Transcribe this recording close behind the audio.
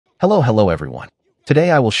Hello everyone.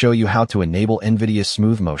 Today I will show you how to enable Nvidia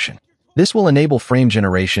Smooth Motion. This will enable frame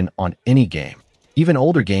generation on any game, even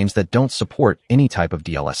older games that don't support any type of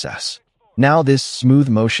DLSS. Now this smooth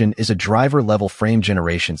motion is a driver-level frame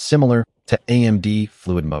generation similar to AMD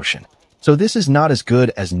Fluid Motion. So this is not as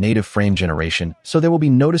good as native frame generation, so there will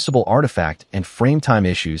be noticeable artifact and frame time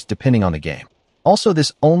issues depending on the game. Also,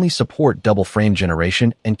 this only support double frame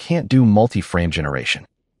generation and can't do multi-frame generation.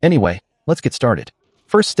 Anyway, let's get started.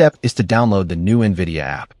 First step is to download the new Nvidia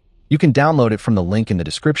app. You can download it from the link in the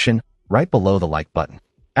description, right below the like button.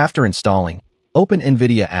 After installing, open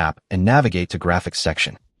Nvidia app and navigate to Graphics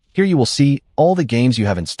section. Here you will see all the games you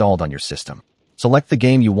have installed on your system. Select the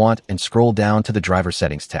game you want and scroll down to the Driver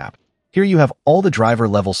Settings tab. Here you have all the driver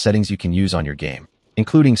level settings you can use on your game,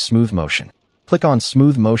 including Smooth Motion. Click on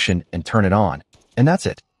Smooth Motion and turn it on, and that's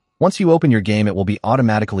it. Once you open your game, it will be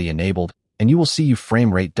automatically enabled, and you will see your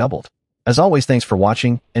frame rate doubled. As always, thanks for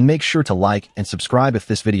watching, and make sure to like and subscribe if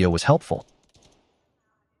this video was helpful.